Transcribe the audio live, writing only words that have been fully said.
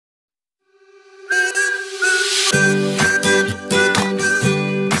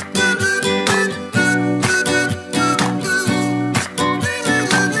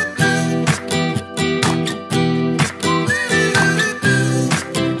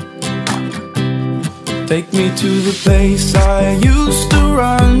Take me to the place I used to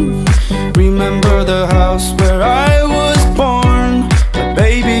run. Remember the house where I was born. But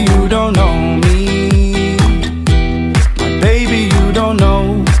baby, you don't know me. My baby, you don't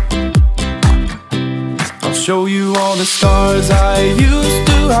know. I'll show you all the scars I used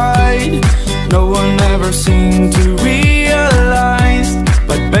to hide. No one ever seemed to realize.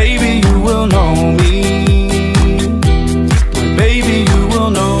 But baby, you will know me. My baby, you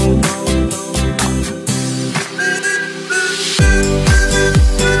will know.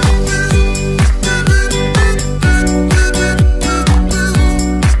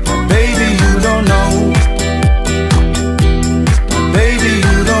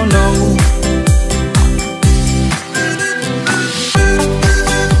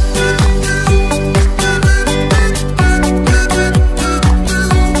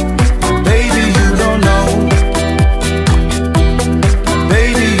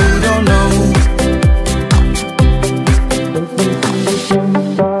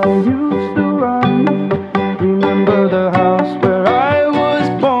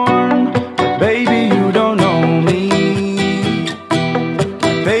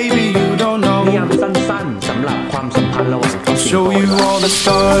 Show you all the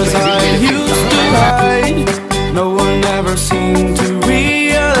stars I used to hide. No one ever seemed to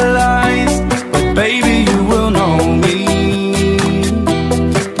realize. But baby, you will know me.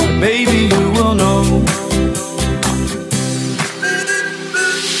 Baby, you will know.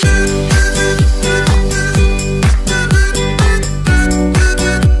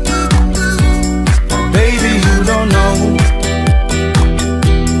 Baby, you don't know.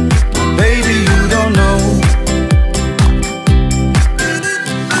 Baby, you don't know.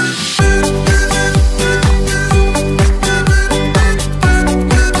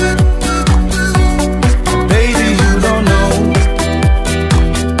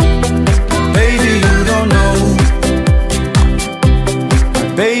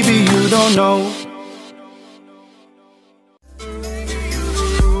 Baby, you don't know.